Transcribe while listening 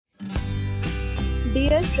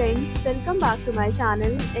Dear friends, welcome back to my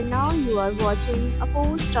channel, and now you are watching a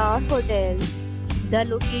 4-star hotel. The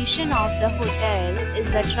location of the hotel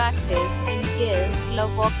is attractive and guests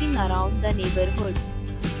love walking around the neighborhood.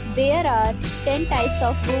 There are 10 types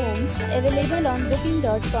of rooms available on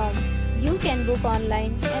booking.com. You can book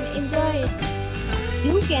online and enjoy it.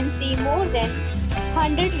 You can see more than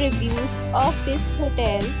 100 reviews of this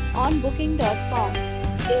hotel on booking.com.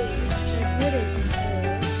 Its review rating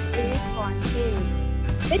is 8.8,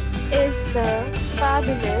 which is the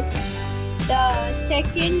fabulous. The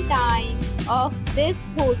check-in time of this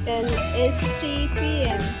hotel is 3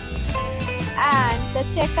 p.m. and the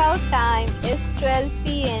checkout time is 12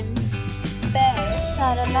 p.m. Pets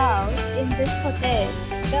are allowed in this hotel.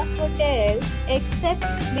 The hotel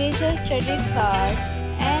accepts major credit cards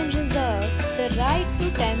and reserves the right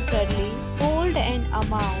to temporarily hold an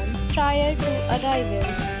amount prior to arrival.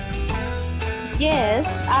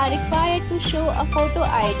 Guests are required to show a photo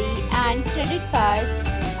ID and credit card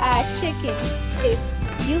at check-in. If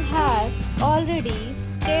you have already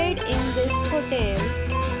stayed in this hotel,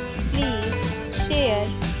 please share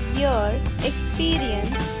your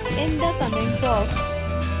experience in the comment box.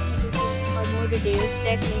 For more details,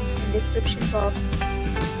 check link in description box.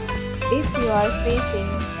 If you are facing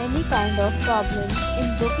any kind of problem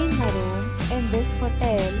in booking a room in this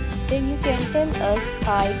hotel, then you can tell us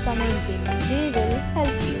by commenting. We will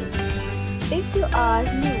help you. If you are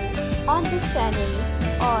new on this channel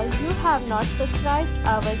or you have not subscribed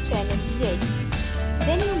our channel yet,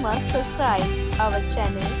 then you must subscribe our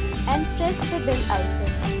channel and press the bell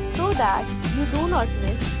icon so that you do not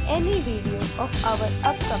miss any video of our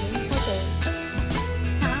upcoming hotel.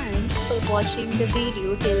 Thanks for watching the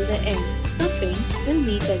video till the end. So friends, we'll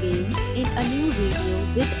meet again in a new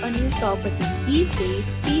video with a new property. Be safe,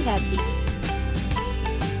 be happy.